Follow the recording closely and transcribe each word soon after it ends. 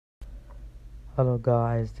Hello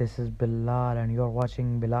guys, this is Bilal and you're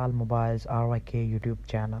watching Bilal Mobile's RYK YouTube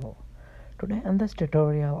channel. Today in this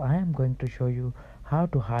tutorial I am going to show you how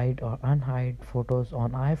to hide or unhide photos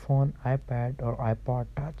on iPhone, iPad or iPod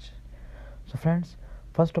Touch. So friends,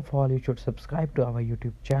 first of all you should subscribe to our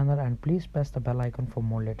YouTube channel and please press the bell icon for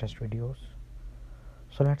more latest videos.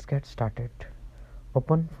 So let's get started.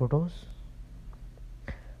 Open Photos,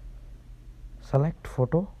 select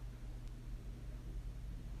Photo,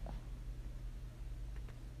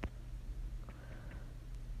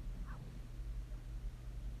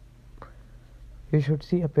 you should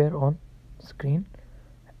see appear on screen.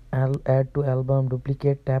 Add to album,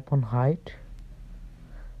 duplicate, tap on hide.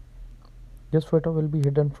 This photo will be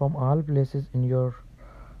hidden from all places in your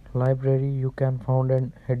library. You can find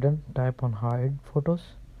and hidden, type on hide photos.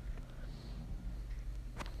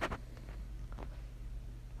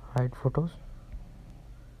 Hide photos.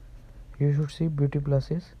 You should see beauty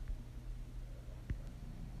pluses.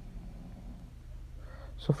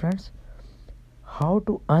 So friends, how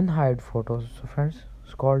to unhide photos? So friends,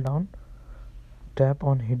 scroll down, tap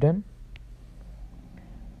on hidden,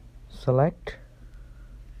 select,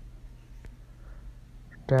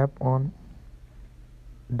 tap on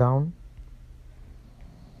down,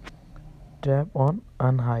 tap on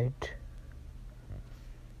unhide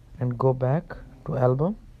and go back to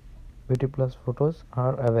album. Beauty plus photos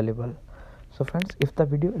are available. So friends, if the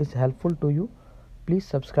video is helpful to you, please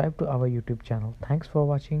subscribe to our YouTube channel. Thanks for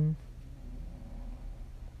watching.